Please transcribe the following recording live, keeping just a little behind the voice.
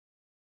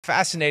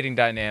fascinating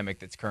dynamic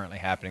that's currently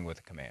happening with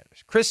the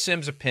Commanders. Chris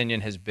Sims'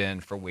 opinion has been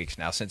for weeks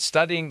now, since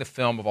studying the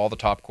film of all the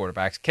top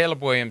quarterbacks,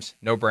 Caleb Williams,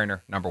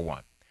 no-brainer, number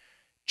one.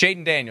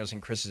 Jayden Daniels,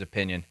 in Chris's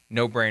opinion,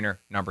 no-brainer,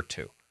 number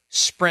two.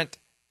 Sprint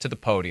to the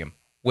podium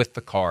with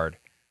the card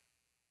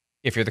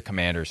if you're the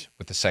Commanders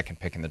with the second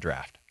pick in the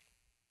draft.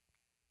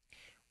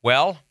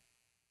 Well,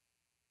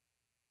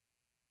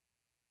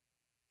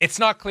 it's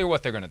not clear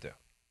what they're going to do.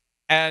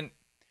 And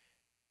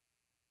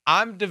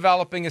I'm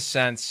developing a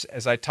sense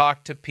as I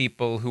talk to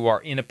people who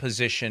are in a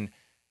position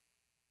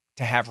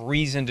to have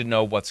reason to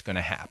know what's going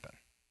to happen.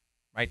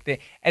 Right?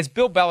 As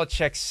Bill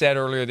Belichick said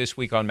earlier this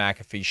week on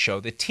McAfee's show,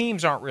 the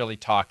teams aren't really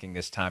talking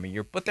this time of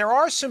year, but there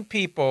are some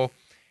people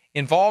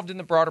involved in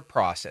the broader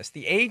process.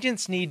 The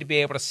agents need to be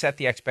able to set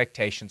the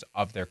expectations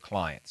of their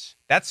clients.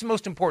 That's the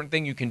most important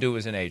thing you can do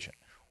as an agent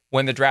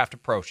when the draft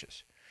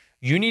approaches.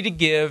 You need to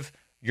give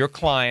your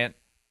client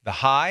the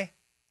high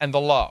and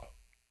the low.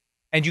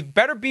 And you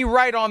better be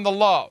right on the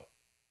low.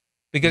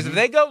 Because if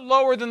they go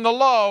lower than the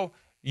low,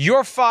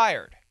 you're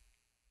fired.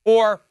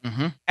 Or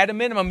at a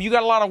minimum, you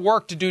got a lot of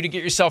work to do to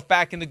get yourself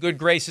back in the good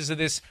graces of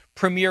this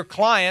premier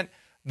client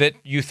that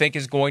you think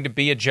is going to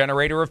be a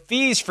generator of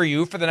fees for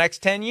you for the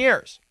next 10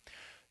 years.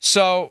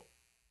 So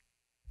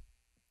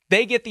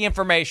they get the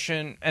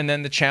information, and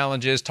then the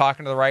challenge is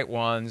talking to the right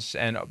ones.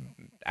 And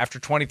after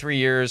 23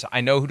 years,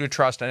 I know who to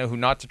trust, I know who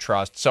not to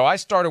trust. So I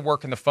started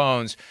working the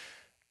phones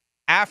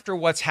after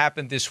what's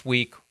happened this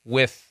week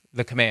with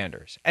the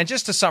Commanders. And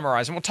just to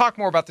summarize, and we'll talk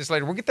more about this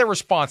later, we'll get their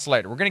response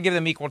later. We're going to give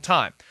them equal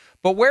time.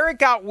 But where it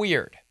got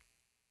weird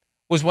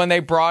was when they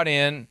brought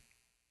in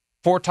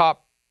 4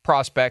 top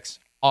prospects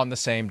on the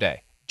same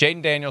day.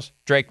 Jayden Daniels,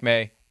 Drake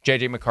May,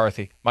 J.J.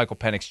 McCarthy, Michael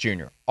Penix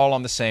Jr., all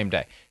on the same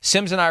day.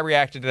 Sims and I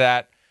reacted to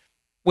that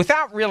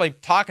without really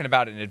talking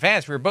about it in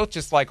advance. We were both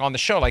just like on the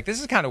show, like, this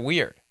is kind of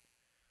weird.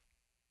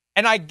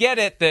 And I get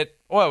it that,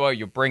 well,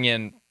 you bring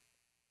in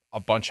a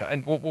bunch of,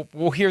 and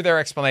we'll hear their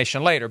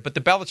explanation later, but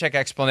the Belichick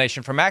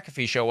explanation from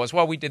McAfee show was,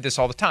 well, we did this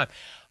all the time.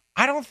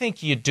 I don't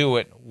think you do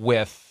it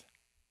with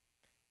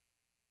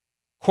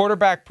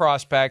quarterback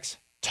prospects,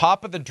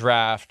 top of the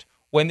draft,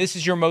 when this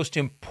is your most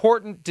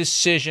important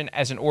decision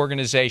as an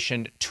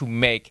organization to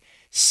make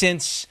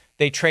since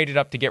they traded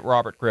up to get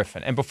Robert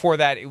Griffin. And before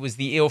that, it was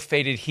the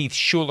ill-fated Heath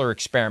Schuler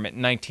experiment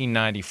in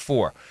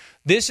 1994.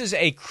 This is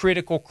a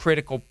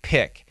critical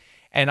pick.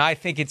 And I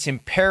think it's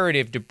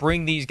imperative to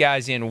bring these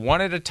guys in one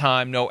at a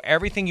time, know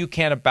everything you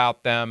can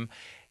about them,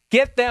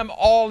 get them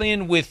all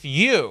in with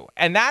you.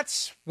 And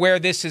that's where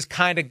this has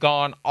kind of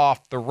gone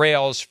off the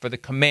rails for the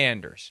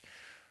Commanders.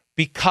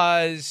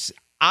 Because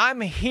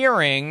I'm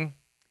hearing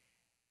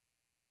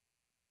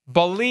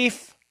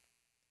belief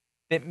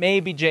that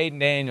maybe Jayden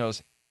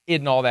Daniels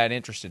isn't all that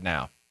interested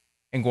now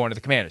in going to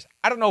the Commanders.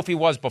 I don't know if he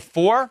was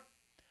before,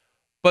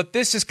 but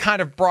this has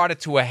kind of brought it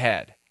to a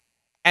head.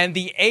 And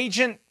the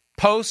agent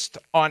post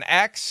on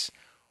X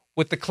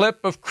with the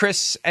clip of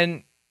Chris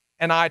and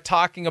I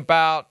talking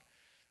about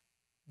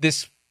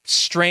this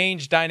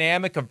strange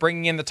dynamic of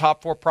bringing in the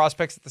top 4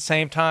 prospects at the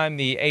same time.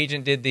 The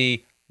agent did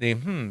the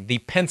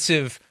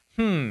pensive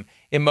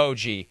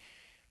emoji.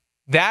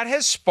 That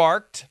has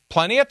sparked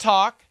plenty of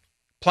talk,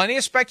 plenty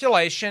of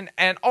speculation,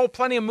 and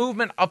plenty of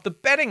movement of the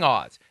betting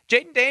odds.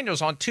 Jayden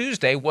Daniels on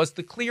Tuesday was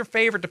the clear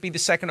favorite to be the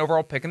second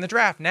overall pick in the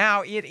draft.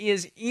 Now it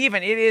is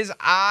even. It is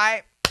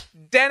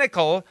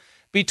identical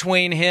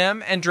between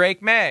him and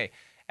Drake May.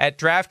 At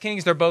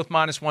DraftKings, they're both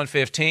minus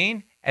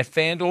 115. At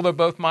FanDuel, they're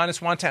both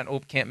minus 110.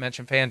 Can't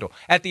mention FanDuel.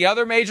 At the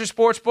other major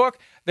sports book,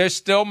 they're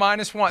still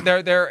minus 1.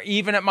 They're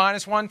even at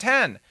minus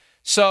 110.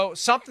 So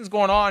something's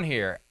going on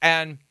here.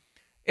 And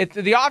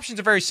the options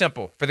are very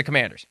simple for the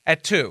Commanders.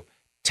 At 2,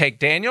 take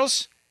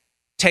Daniels,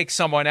 take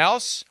someone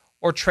else,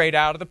 or trade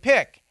out of the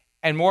pick.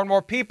 And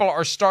more people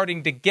are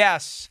starting to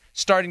guess,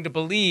 starting to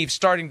believe,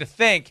 starting to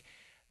think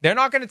they're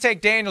not going to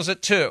take Daniels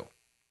at 2.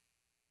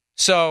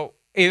 So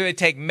either they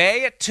take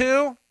May at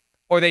 2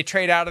 or they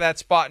trade out of that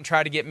spot and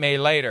try to get May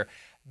later.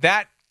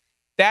 That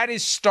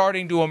is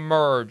starting to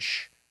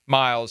emerge,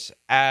 Myles,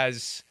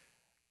 as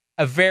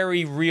a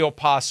very real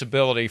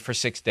possibility for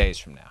 6 days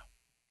from now.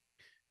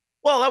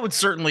 Well, that would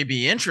certainly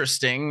be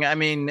interesting. I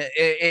mean,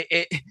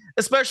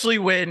 especially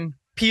when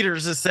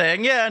Peters is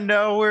saying, yeah,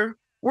 no,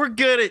 we're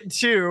good at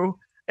 2,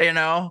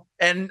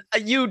 and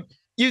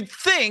you'd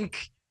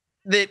think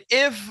that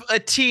if a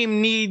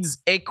team needs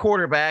a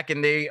quarterback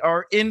and they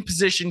are in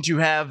position to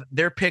have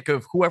their pick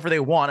of whoever they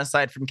want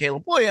aside from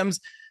Caleb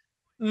Williams,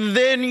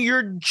 then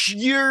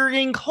you're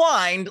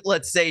inclined,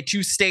 let's say,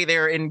 to stay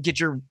there and get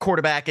your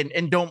quarterback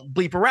and don't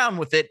bleep around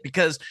with it,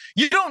 because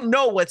you don't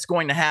know what's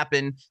going to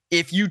happen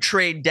if you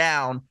trade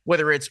down,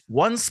 whether it's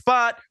 1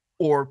 spot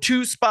or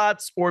 2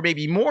 spots or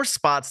maybe more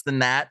spots than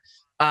that,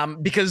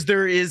 because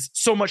there is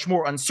so much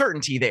more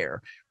uncertainty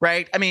there,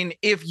 right? I mean,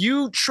 if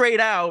you trade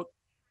out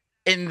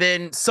and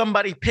then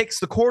somebody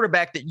picks the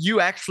quarterback that you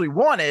actually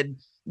wanted,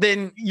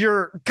 then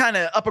you're kind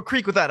of up a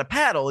creek without a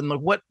paddle. And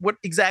like, what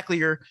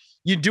exactly are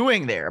you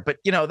doing there? But,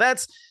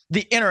 that's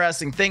the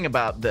interesting thing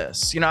about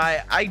this.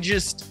 I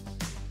just,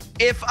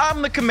 if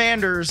I'm the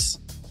Commanders,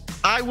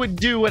 I would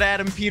do what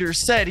Adam Peters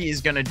said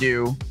he's going to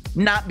do,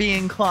 not be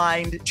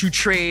inclined to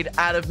trade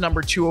out of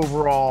number 2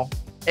 overall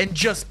and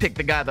just pick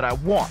the guy that I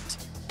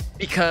want.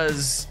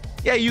 Because,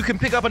 yeah, you can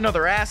pick up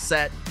another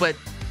asset, but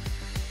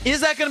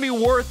is that going to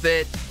be worth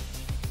it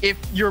if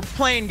you're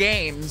playing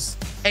games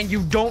and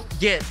you don't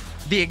get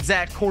the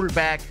exact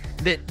quarterback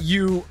that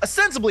you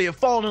ostensibly have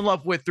fallen in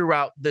love with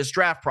throughout this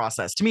draft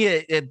process? To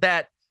me,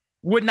 that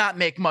would not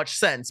make much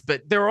sense.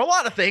 But there are a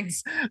lot of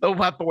things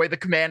about the way the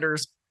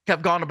Commanders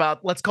have gone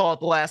about, let's call it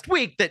the last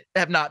week, that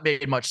have not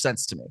made much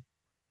sense to me.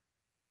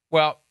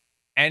 Well,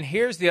 and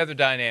here's the other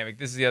dynamic.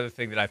 This is the other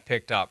thing that I've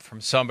picked up from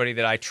somebody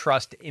that I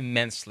trust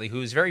immensely,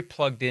 who is very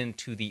plugged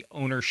into the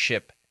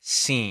ownership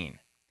scene.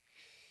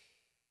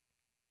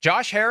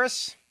 Josh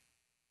Harris,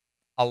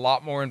 a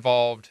lot more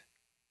involved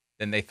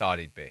than they thought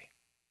he'd be.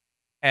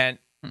 And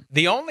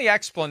the only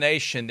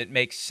explanation that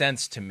makes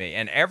sense to me,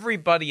 and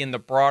everybody in the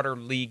broader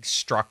league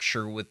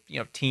structure with,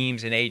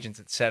 teams and agents,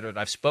 et cetera, that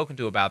I've spoken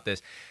to about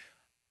this,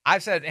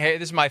 I've said, hey,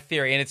 this is my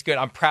theory, and it's good.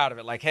 I'm proud of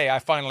it. Like, hey, I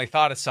finally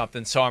thought of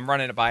something, so I'm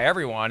running it by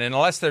everyone. And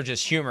unless they're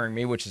just humoring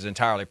me, which is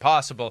entirely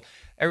possible,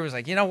 everyone's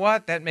like, you know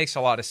what? That makes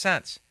a lot of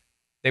sense.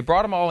 They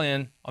brought them all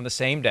in on the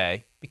same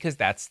day because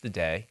that's the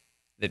day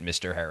that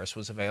Mr. Harris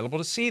was available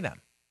to see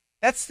them.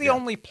 That's the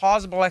only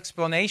plausible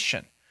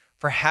explanation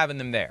for having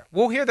them there.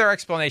 We'll hear their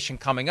explanation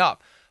coming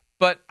up,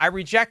 but I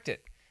reject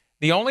it.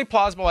 The only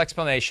plausible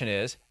explanation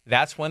is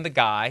that's when the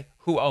guy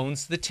who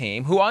owns the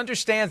team, who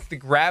understands the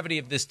gravity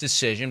of this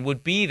decision,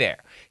 would be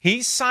there.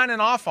 He's signing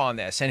off on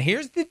this. And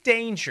here's the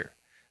danger.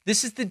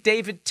 This is the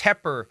David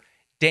Tepper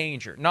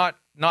danger, not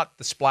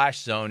the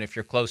splash zone if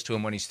you're close to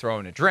him when he's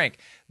throwing a drink.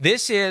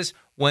 This is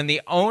when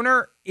the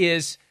owner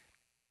is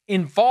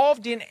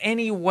involved in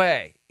any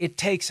way. It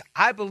takes,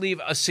 I believe,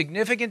 a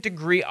significant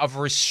degree of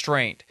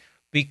restraint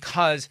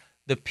because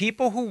the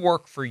people who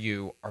work for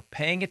you are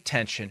paying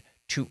attention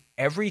to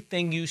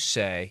everything you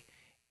say,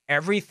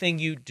 everything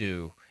you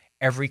do,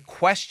 every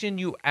question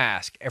you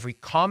ask, every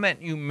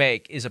comment you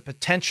make is a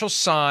potential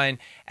sign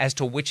as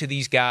to which of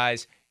these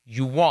guys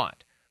you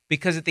want.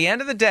 Because at the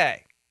end of the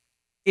day,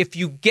 if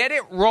you get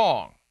it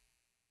wrong,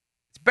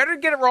 it's better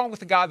to get it wrong with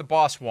the guy the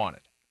boss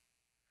wanted.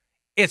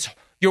 It's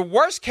your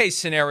worst case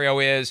scenario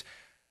is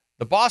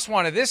the boss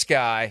wanted this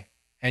guy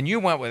and you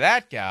went with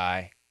that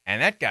guy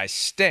and that guy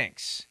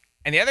stinks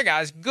and the other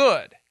guy's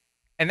good.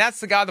 And that's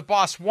the guy the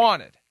boss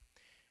wanted.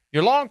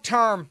 Your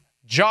long-term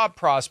job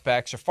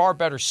prospects are far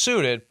better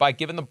suited by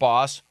giving the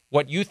boss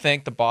what you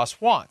think the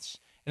boss wants.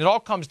 And it all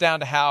comes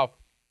down to how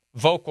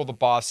vocal the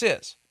boss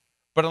is.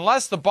 But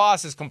unless the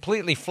boss is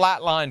completely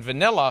flatline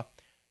vanilla,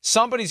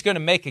 somebody's going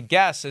to make a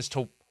guess as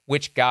to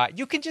which guy.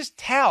 You can just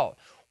tell.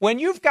 When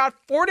you've got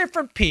 4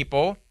 different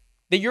people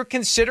that you're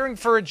considering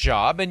for a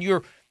job and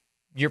you're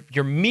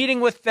meeting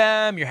with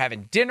them, you're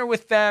having dinner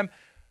with them,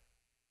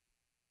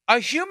 a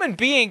human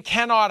being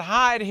cannot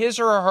hide his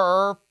or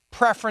her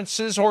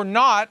preferences or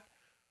not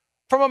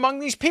from among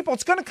these people.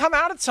 It's going to come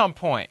out at some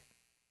point.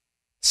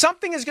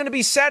 Something is going to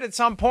be said at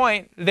some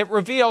point that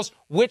reveals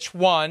which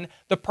one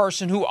the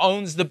person who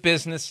owns the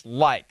business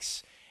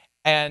likes.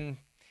 And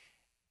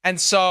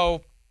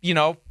so,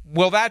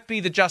 will that be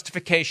the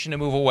justification to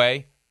move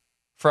away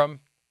from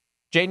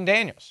Jayden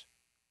Daniels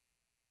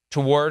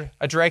toward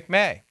a Drake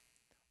May?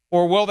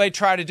 Or will they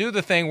try to do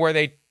the thing where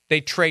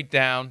they trade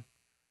down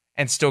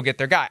and still get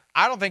their guy?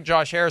 I don't think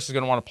Josh Harris is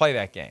going to want to play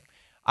that game.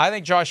 I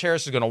think Josh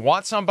Harris is going to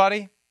want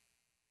somebody.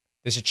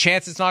 There's a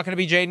chance it's not going to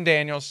be Jayden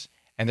Daniels,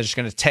 and they're just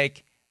going to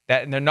take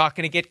that, and they're not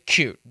going to get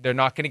cute. They're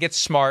not going to get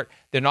smart.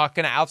 They're not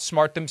going to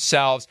outsmart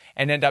themselves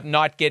and end up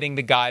not getting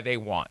the guy they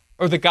want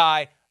or the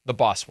guy the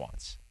boss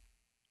wants.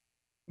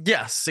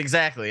 Yes,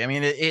 exactly. I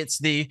mean, it's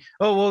the,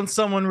 won't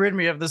someone rid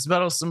me of this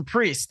meddlesome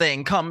priest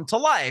thing come to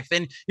life?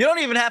 And you don't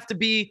even have to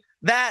be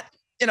that,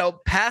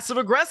 passive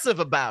aggressive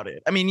about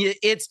it. I mean,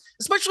 it's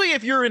especially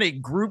if you're in a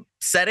group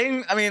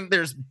setting. I mean,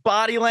 there's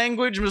body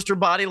language, Mr.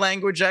 Body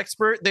Language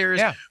expert.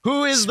 There's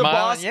who is the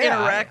boss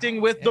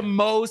interacting with the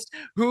most?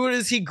 Who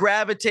does he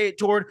gravitate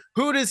toward?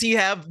 Who does he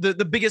have the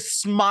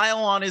biggest smile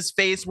on his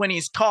face when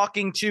he's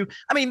talking to?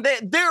 I mean,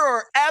 there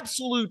are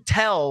absolute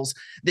tells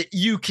that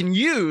you can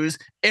use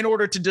in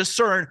order to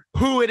discern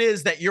who it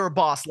is that your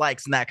boss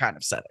likes in that kind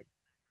of setting.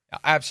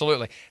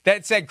 Absolutely.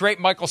 That's that great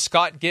Michael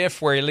Scott gif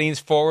where he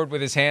leans forward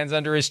with his hands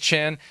under his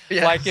chin.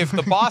 Yeah. Like if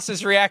the boss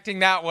is reacting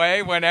that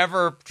way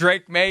whenever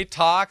Drake May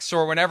talks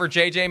or whenever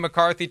J.J.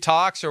 McCarthy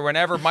talks or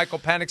whenever Michael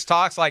Penix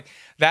talks, like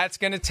that's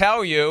going to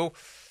tell you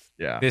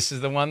this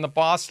is the one the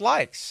boss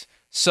likes.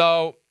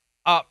 So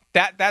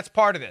that's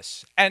part of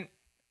this. And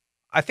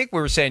I think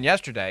we were saying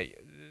yesterday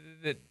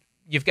that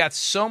you've got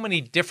so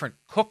many different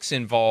cooks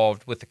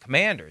involved with the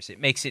Commanders. It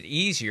makes it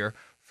easier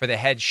for the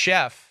head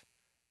chef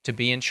to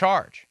be in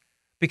charge.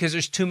 Because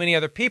there's too many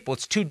other people.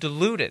 It's too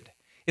diluted.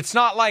 It's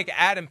not like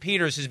Adam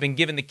Peters has been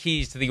given the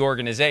keys to the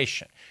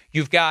organization.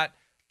 You've got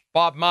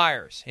Bob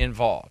Myers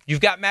involved. You've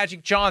got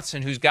Magic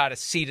Johnson who's got a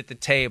seat at the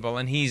table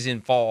and he's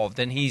involved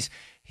and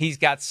he's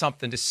got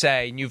something to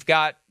say. And you've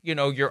got,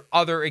 your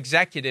other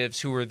executives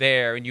who are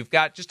there and you've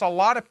got just a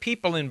lot of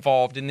people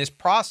involved in this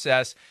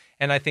process.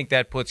 And I think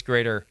that puts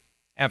greater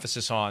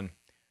emphasis on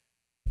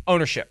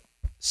ownership.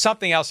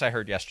 Something else I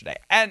heard yesterday.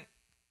 And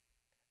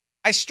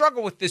I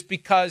struggle with this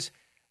because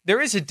there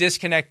is a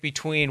disconnect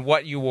between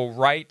what you will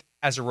write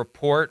as a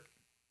report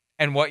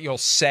and what you'll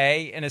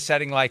say in a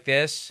setting like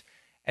this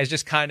as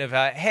just kind of,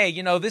 hey,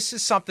 this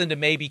is something to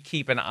maybe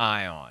keep an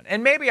eye on.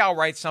 And maybe I'll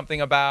write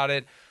something about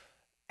it.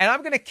 And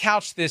I'm going to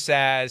couch this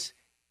as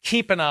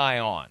keep an eye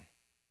on.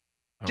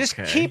 Just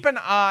keep an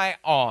eye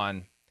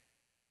on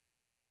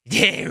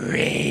the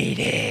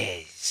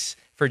Raiders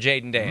for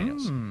Jayden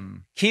Daniels.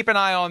 Keep an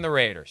eye on the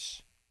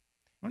Raiders.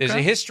 Okay. There's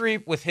a history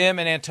with him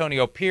and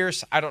Antonio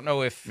Pierce. I don't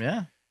know if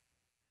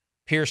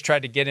Pierce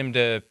tried to get him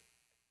to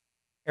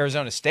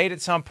Arizona State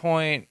at some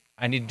point.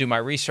 I need to do my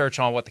research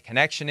on what the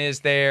connection is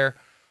there.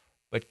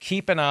 But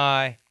keep an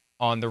eye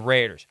on the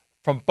Raiders.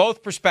 From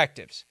both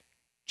perspectives,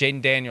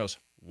 Jayden Daniels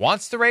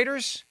wants the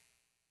Raiders,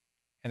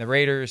 and the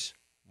Raiders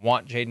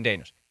want Jayden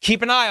Daniels.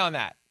 Keep an eye on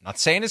that. I'm not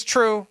saying it's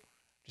true.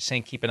 Just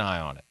saying keep an eye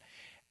on it.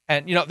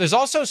 And, there's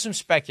also some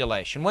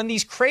speculation. When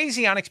these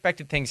crazy,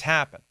 unexpected things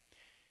happen,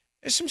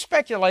 there's some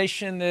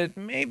speculation that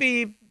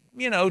maybe,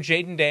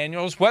 Jayden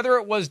Daniels, whether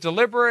it was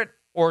deliberate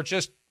or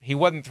just he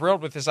wasn't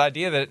thrilled with this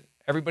idea that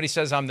everybody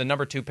says I'm the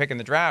number 2 pick in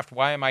the draft.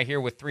 Why am I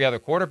here with 3 other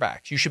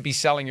quarterbacks? You should be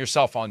selling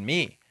yourself on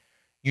me.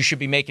 You should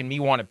be making me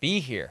want to be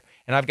here.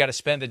 And I've got to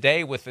spend the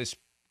day with this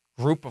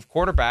group of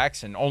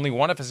quarterbacks, and only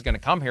one of us is going to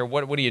come here.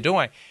 What are you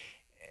doing?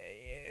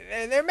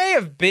 There may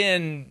have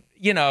been,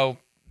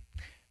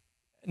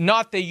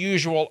 not the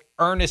usual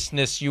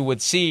earnestness you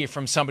would see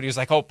from somebody who's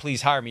like, oh,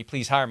 please hire me,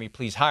 please hire me,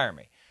 please hire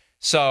me.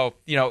 So,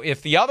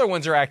 if the other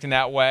ones are acting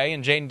that way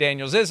and Jayden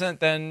Daniels isn't,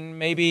 then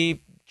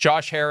maybe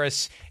Josh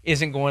Harris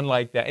isn't going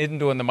like that, isn't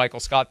doing the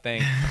Michael Scott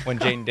thing when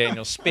Jayden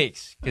Daniels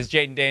speaks, because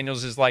Jayden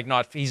Daniels is like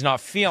he's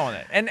not feeling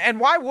it. And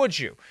why would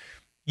you?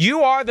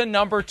 You are the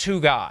number 2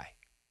 guy.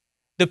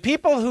 The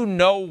people who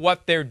know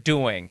what they're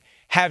doing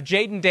have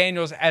Jayden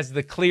Daniels as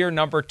the clear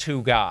number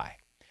 2 guy.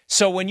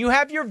 So when you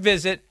have your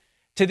visit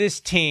to this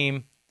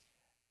team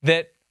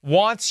that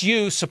wants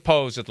you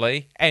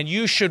supposedly, and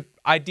you should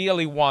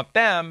ideally want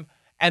them,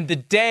 and the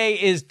day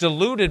is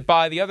diluted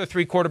by the other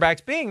 3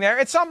 quarterbacks being there,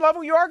 at some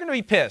level you are going to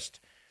be pissed.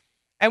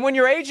 And when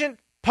your agent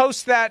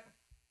posts that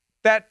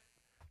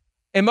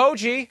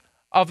emoji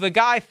of the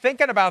guy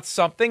thinking about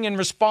something in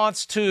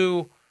response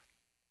to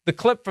the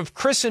clip of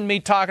Chris and me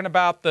talking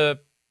about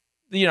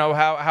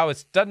how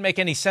it doesn't make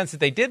any sense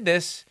that they did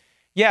this,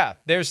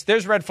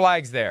 there's red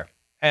flags there.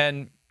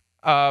 And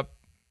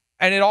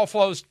it all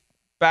flows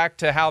back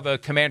to how the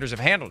Commanders have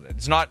handled it.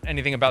 It's not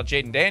anything about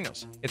Jayden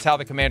Daniels. It's how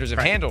the Commanders have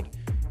handled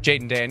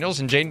Jayden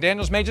Daniels, and Jayden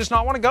Daniels may just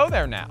not want to go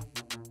there now.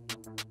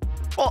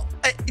 Well,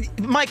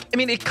 Mike,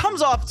 it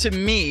comes off to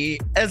me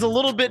as a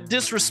little bit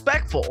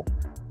disrespectful,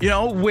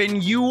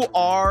 when you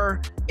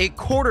are a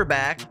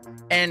quarterback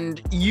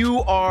and you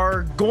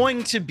are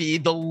going to be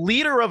the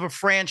leader of a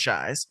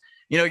franchise.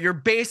 You're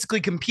basically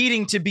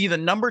competing to be the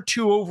number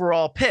 2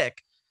 overall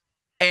pick.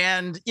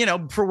 And,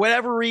 for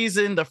whatever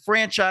reason, the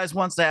franchise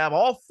wants to have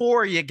all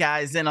 4 of you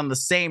guys in on the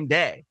same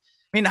day.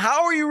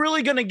 How are you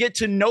really going to get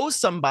to know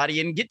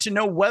somebody and get to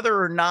know whether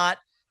or not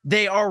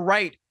they are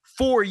right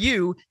for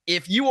you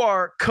if you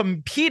are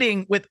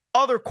competing with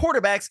other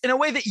quarterbacks in a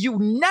way that you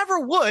never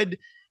would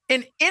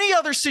in any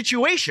other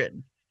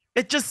situation?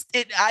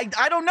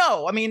 I don't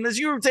know. As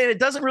you were saying, it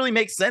doesn't really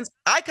make sense.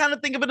 I kind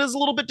of think of it as a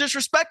little bit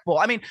disrespectful.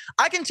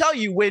 I can tell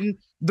you when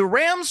the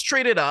Rams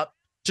traded up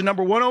to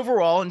number 1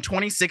 overall in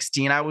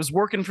 2016, I was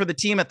working for the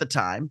team at the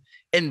time,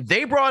 and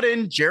they brought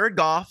in Jared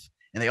Goff,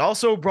 and they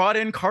also brought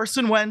in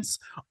Carson Wentz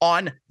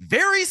on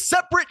very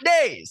separate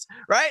days,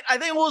 right? I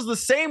think it was the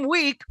same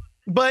week,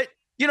 but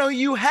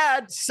you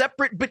had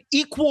separate but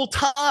equal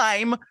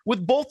time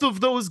with both of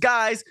those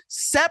guys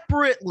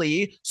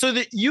separately so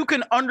that you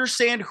can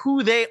understand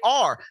who they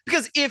are.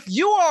 Because if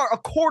you are a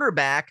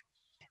quarterback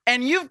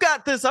and you've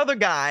got this other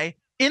guy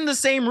in the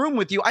same room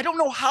with you, I don't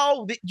know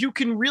how that you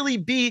can really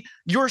be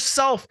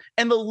yourself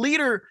and the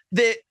leader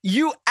that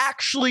you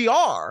actually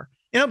are,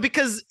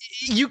 because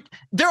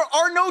there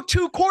are no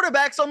 2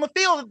 quarterbacks on the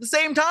field at the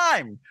same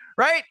time,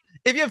 right?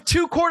 If you have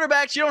 2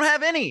 quarterbacks, you don't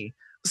have any.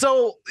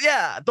 So,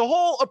 the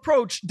whole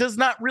approach does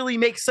not really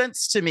make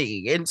sense to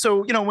me. And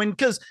so,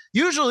 because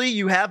usually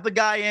you have the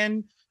guy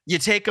in, you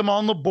take him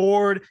on the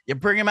board, you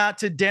bring him out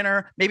to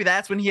dinner. Maybe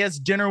that's when he has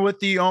dinner with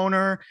the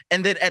owner.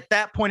 And then at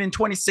that point in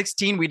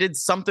 2016, we did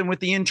something with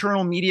the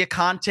internal media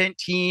content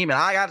team, and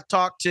I got to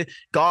talk to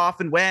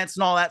Goff and Wentz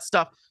and all that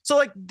stuff.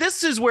 So,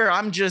 this is where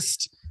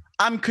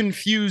I'm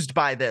confused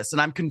by this,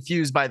 and I'm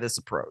confused by this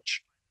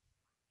approach.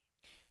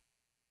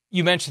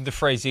 You mentioned the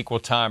phrase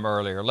equal time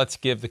earlier. Let's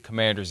give the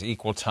Commanders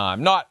equal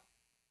time, not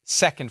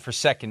second for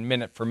second,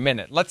 minute for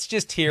minute. Let's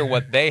just hear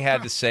what they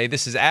had to say.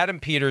 This is Adam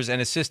Peters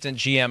and assistant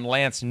GM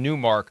Lance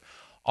Newmark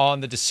on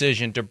the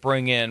decision to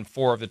bring in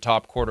 4 of the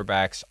top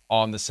quarterbacks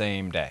on the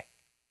same day.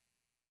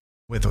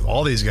 with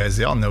all these guys,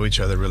 they all know each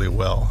other really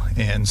well.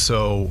 And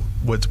so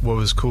what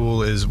was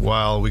cool is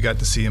while we got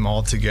to see them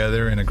all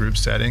together in a group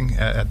setting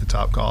at the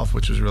Topgolf,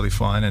 which was really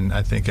fun, and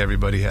I think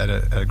everybody had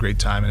a great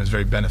time, and it was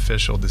very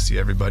beneficial to see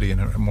everybody in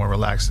a more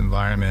relaxed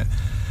environment.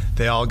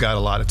 They all got a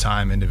lot of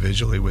time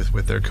individually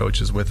with their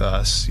coaches, with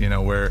us,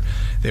 where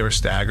they were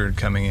staggered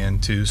coming in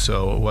too.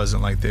 So it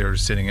wasn't like they were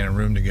sitting in a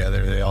room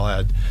together. They all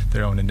had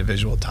their own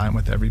individual time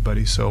with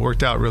everybody. So it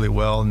worked out really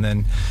well. And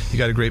then you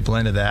got a great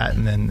blend of that,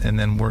 and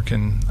then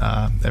working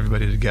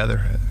everybody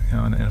together,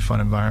 in a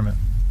fun environment.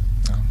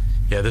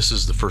 Yeah, this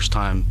is the first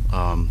time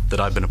that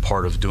I've been a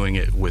part of doing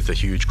it with a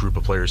huge group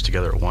of players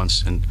together at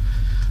once, and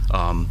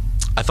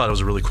I thought it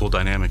was a really cool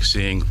dynamic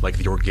seeing like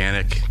the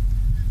organic.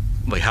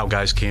 Like how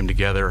guys came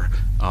together,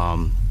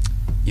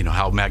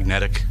 how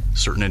magnetic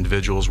certain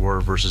individuals were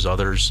versus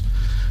others.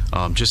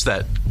 Just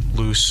that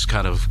loose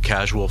kind of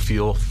casual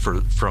feel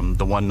from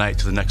the one night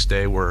to the next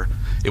day, where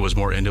it was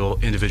more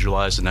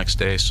individualized the next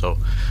day. So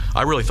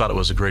I really thought it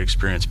was a great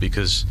experience,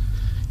 because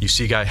you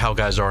see how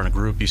guys are in a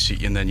group,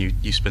 and then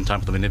you spend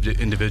time with them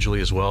individually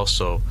as well.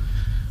 So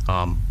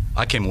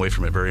I came away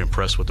from it very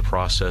impressed with the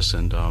process,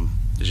 and I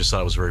just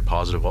thought it was a very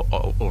positive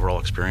overall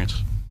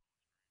experience.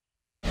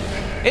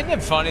 Isn't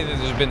it funny that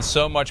there's been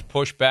so much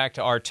pushback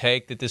to our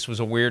take that this was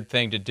a weird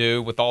thing to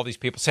do, with all these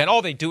people saying, oh,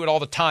 they do it all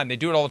the time. They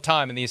do it all the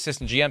time. And the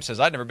assistant GM says,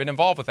 I've never been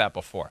involved with that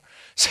before.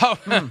 So,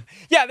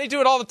 yeah, they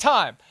do it all the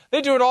time.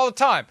 They do it all the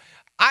time.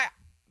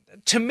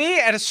 To me,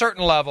 at a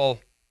certain level,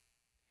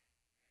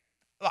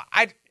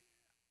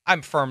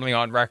 I'm firmly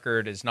on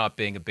record as not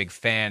being a big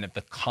fan of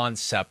the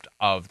concept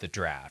of the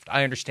draft.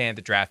 I understand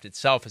the draft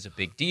itself is a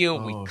big deal.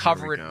 We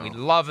cover it. We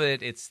love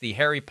it. It's the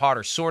Harry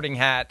Potter sorting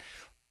hat.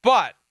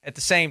 But at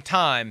the same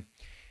time,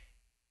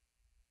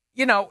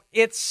 there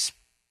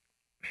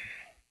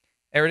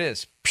it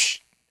is.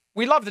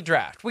 We love the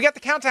draft. We got the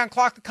countdown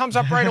clock that comes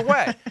up right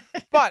away.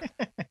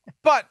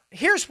 But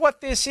here's what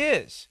this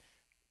is.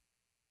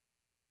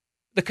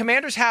 The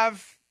Commanders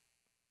have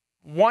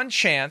one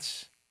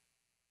chance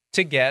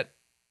to get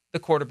the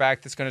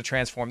quarterback that's going to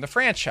transform the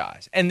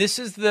franchise. And this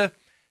is the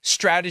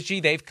strategy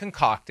they've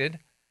concocted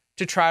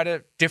to try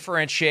to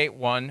differentiate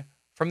one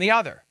from the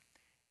other.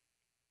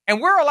 And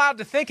we're allowed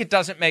to think it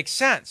doesn't make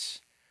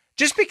sense.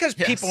 Just because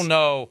people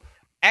know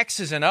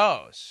X's and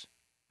O's.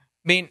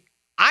 I mean,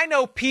 I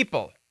know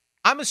people.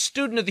 I'm a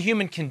student of the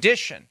human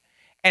condition.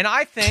 And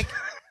I think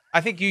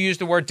you used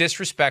the word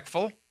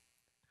disrespectful.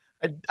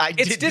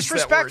 It's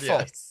disrespectful.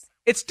 Word, yes.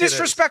 It's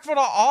disrespectful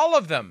to all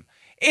of them.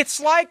 It's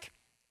like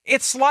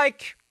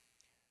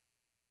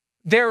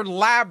they're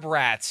lab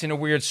rats in a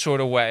weird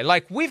sort of way.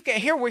 Like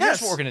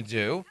here's what we're going to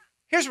do.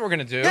 Here's what we're going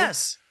to do.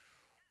 Yes.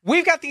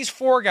 We've got these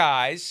four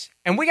guys,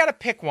 and we got to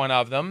pick one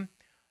of them.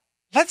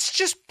 Let's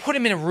just put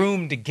them in a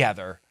room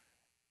together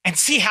and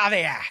see how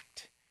they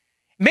act.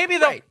 Maybe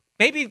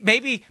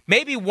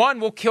maybe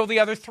one will kill the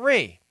other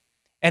three,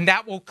 and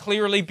that will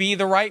clearly be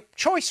the right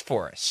choice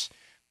for us.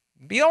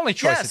 The only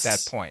choice at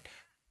that point.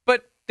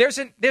 But there's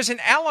an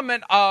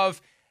element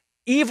of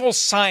evil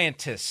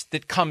scientist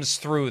that comes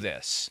through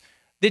this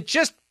that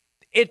just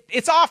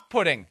it's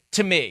off-putting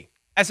to me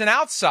as an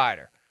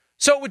outsider.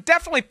 So it would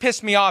definitely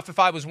piss me off if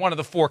I was one of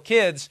the four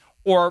kids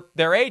or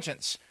their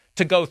agents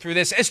to go through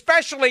this,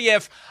 especially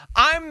if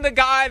I'm the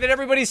guy that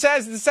everybody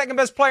says is the second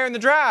best player in the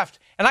draft,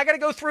 and I got to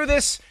go through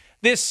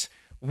this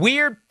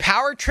weird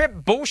power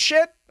trip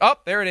bullshit. Oh,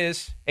 there it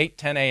is,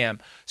 8:10 a.m.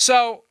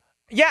 So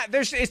yeah,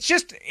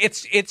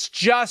 it's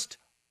just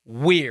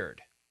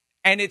weird,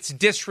 and it's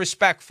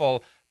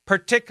disrespectful,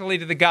 particularly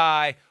to the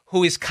guy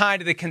who is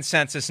kind of the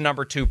consensus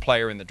number 2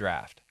 player in the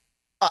draft.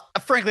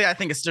 Frankly, I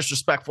think it's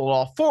disrespectful to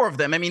all four of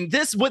them. I mean,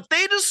 what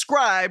they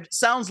described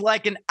sounds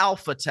like an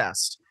alpha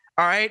test.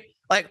 All right.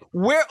 Like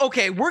we're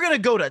going to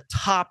go to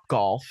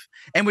Topgolf,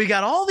 and we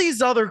got all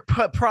these other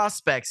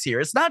prospects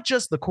here. It's not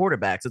just the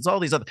quarterbacks. It's all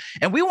these other,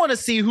 and we want to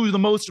see who the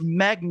most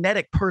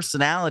magnetic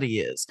personality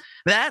is.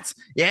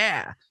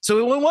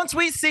 So once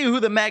we see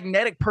who the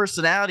magnetic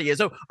personality is,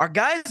 are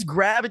guys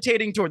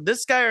gravitating toward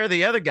this guy or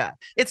the other guy?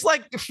 It's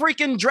like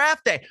freaking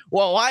draft day.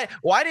 Well,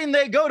 why didn't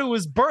they go to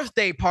his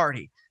birthday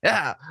party?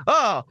 Yeah.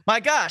 Oh my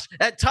gosh.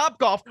 At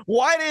Topgolf,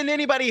 why didn't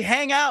anybody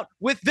hang out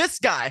with this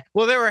guy?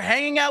 Well, they were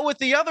hanging out with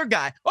the other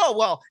guy. Oh,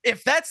 well,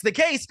 if that's the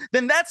case,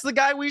 then that's the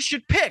guy we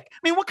should pick. I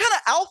mean, what kind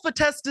of alpha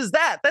test is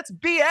that? That's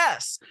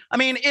BS. I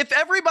mean, if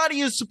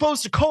everybody is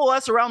supposed to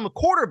coalesce around the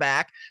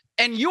quarterback,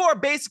 and you are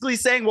basically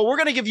saying, well, we're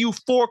going to give you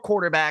 4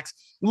 quarterbacks,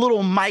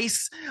 little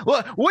mice.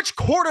 Well, which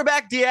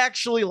quarterback do you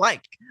actually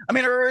like? I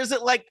mean, or is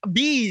it like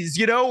bees,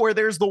 where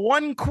there's the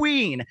one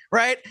queen,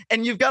 right?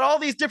 And you've got all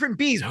these different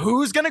bees.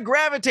 Who's going to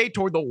gravitate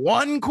toward the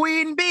one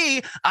queen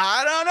bee?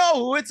 I don't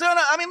know who it's going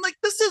to. I mean, like,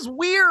 this is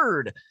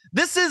weird.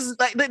 This is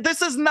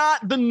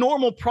not the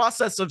normal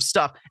process of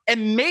stuff.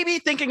 And maybe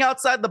thinking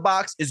outside the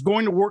box is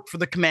going to work for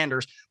the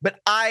Commanders.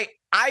 But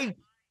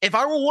if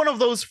I were one of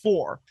those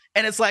 4,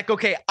 and it's like,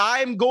 okay,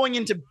 I'm going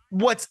into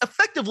what's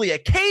effectively a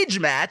cage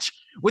match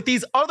with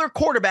these other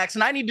quarterbacks,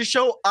 and I need to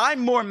show I'm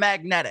more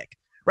magnetic.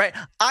 right?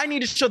 I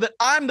need to show that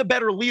I'm the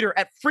better leader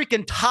at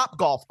freaking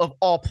Topgolf of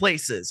all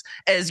places.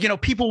 As,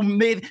 people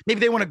maybe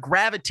they want to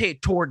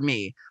gravitate toward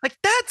me. Like,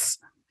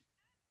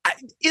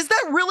 is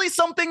that really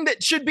something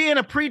that should be in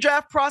a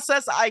pre-draft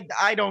process?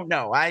 I don't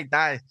know. I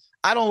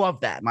don't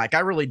love that, Mike. I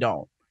really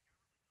don't.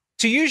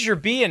 To use your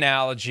bee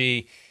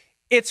analogy,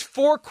 it's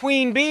 4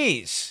 queen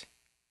bees.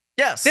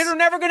 Yes. They're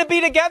never going to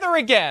be together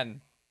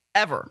again.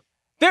 Ever.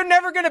 They're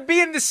never going to be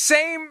in the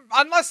same,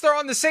 unless they're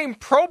on the same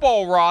Pro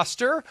Bowl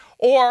roster,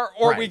 or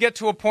right. We get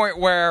to a point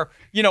where,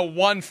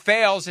 one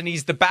fails and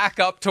he's the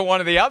backup to one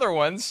of the other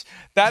ones.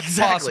 That's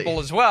possible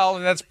as well,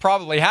 and that's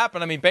probably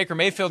happened. I mean, Baker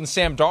Mayfield and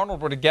Sam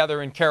Darnold were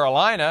together in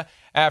Carolina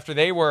after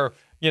they were,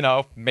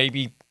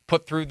 maybe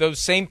put through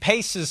those same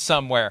paces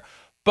somewhere.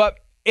 But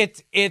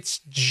it's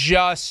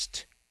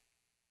just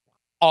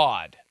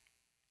odd.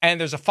 And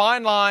there's a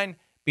fine line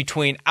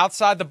between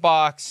outside the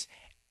box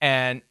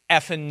and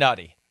effing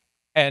nutty.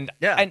 And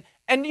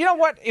you know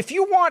what? If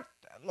you want,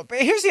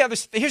 here's the other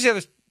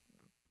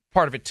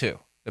part of it too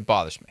that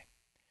bothers me.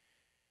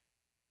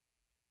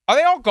 Are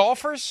they all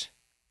golfers?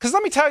 Because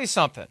let me tell you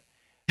something.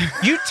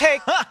 You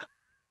take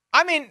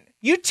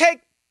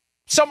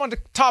someone to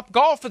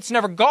Topgolf that's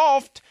never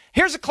golfed.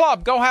 Here's a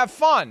club. Go have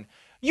fun.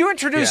 You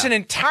introduce an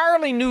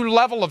entirely new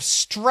level of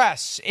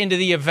stress into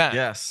the event.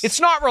 Yes. It's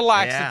not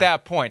relaxed at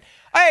that point.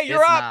 Hey,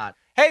 you're up. Not.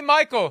 Hey,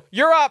 Michael,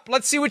 you're up.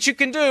 Let's see what you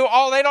can do.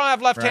 Oh, they don't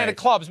have left-handed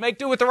clubs. Make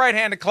do with the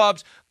right-handed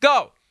clubs.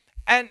 Go.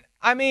 And,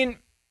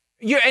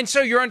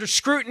 so you're under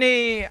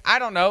scrutiny. I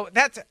don't know.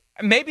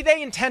 Maybe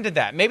they intended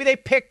that. Maybe they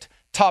picked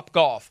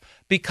Topgolf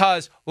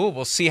because,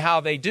 we'll see how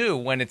they do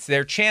when it's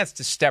their chance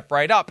to step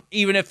right up,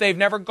 even if they've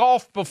never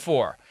golfed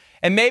before.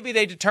 And maybe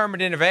they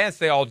determined in advance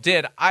they all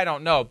did. I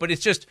don't know. But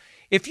it's just,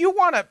 if you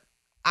want to,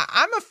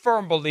 I'm a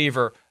firm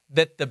believer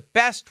that the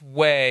best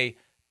way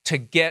to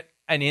get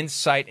an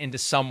insight into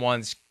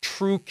someone's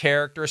true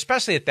character,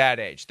 especially at that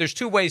age, there's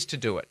 2 ways to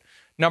do it.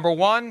 Number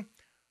one,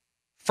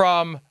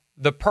 from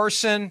the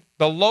person,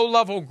 the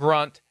low-level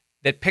grunt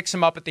that picks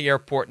him up at the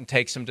airport and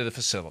takes him to the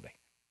facility.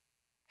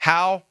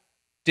 How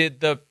did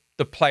the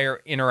player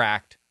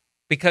interact?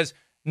 Because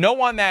no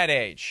one that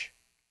age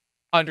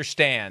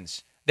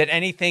understands that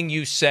anything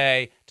you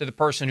say to the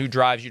person who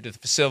drives you to the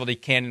facility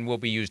can and will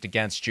be used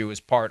against you as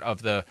part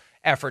of the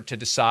effort to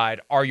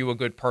decide, are you a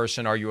good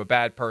person? Are you a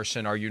bad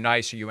person? Are you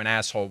nice? Are you an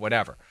asshole?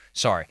 Whatever.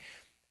 Sorry.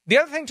 The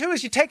other thing, too,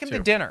 is you take him to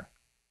dinner.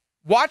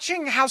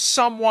 Watching how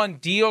someone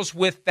deals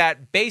with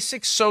that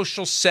basic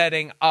social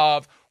setting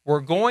of we're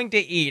going to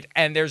eat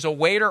and there's a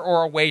waiter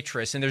or a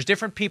waitress and there's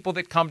different people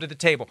that come to the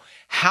table.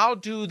 How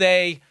do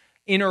they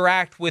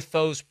interact with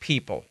those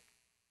people?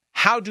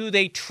 How do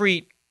they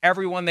treat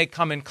everyone they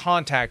come in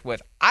contact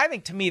with? I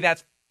think, to me,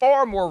 that's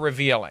far more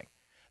revealing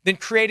than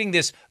creating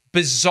this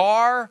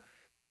bizarre,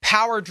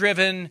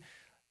 power-driven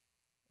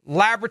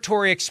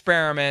laboratory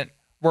experiment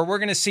where we're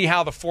going to see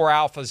how the 4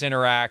 alphas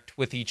interact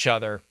with each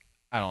other.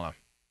 I don't know.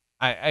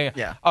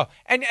 Oh,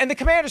 and the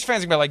Commanders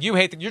fans are going to be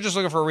like, you're just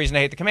looking for a reason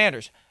to hate the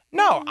Commanders.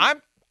 No,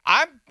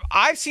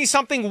 I see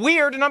something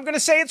weird, and I'm going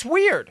to say it's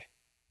weird.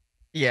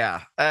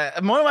 Yeah.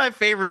 One of my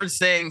favorite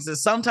sayings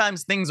is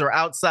sometimes things are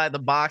outside the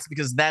box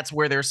because that's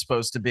where they're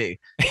supposed to be.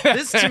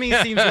 This, to me,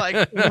 seems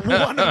like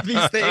one of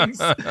these things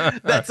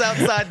that's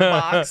outside the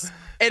box,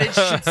 and it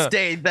should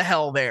stay the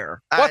hell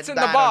there. What's in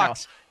the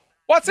box?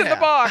 What's in the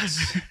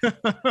box?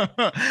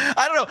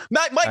 I don't know.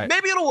 Mike, right.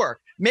 Maybe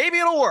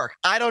it'll work.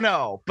 I don't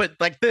know. But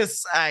like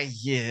this, I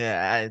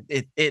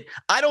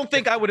don't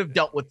think I would have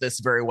dealt with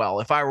this very well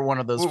if I were one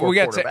of those 4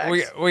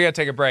 quarterbacks. We got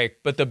to take a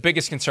break. But the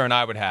biggest concern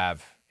I would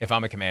have, if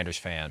I'm a Commanders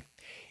fan,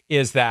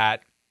 is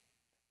that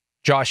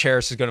Josh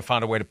Harris is going to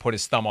find a way to put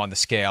his thumb on the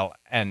scale,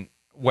 and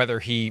whether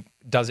he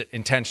does it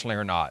intentionally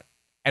or not.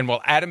 And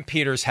will Adam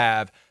Peters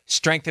have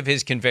strength of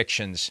his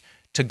convictions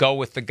to go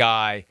with the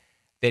guy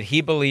that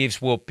he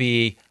believes will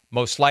be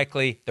most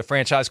likely the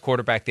franchise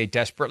quarterback they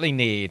desperately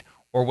need,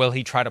 or will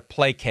he try to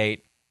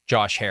placate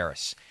Josh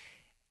Harris?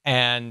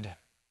 And,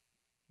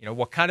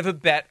 what kind of a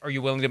bet are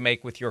you willing to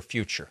make with your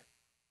future?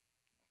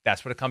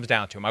 That's what it comes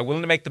down to. Am I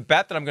willing to make the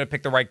bet that I'm going to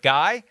pick the right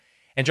guy?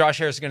 And Josh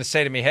Harris is going to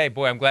say to me, hey,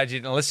 boy, I'm glad you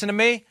didn't listen to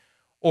me.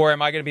 Or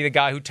am I going to be the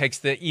guy who takes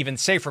the even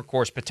safer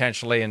course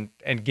potentially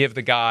and give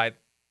the guy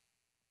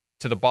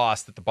to the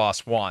boss that the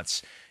boss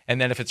wants?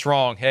 And then if it's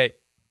wrong, hey,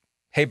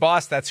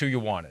 boss, that's who you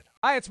wanted.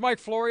 Hi, it's Mike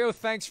Florio.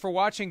 Thanks for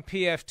watching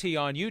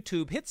PFT on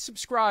YouTube. Hit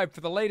subscribe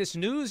for the latest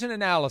news and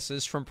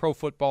analysis from Pro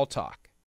Football Talk.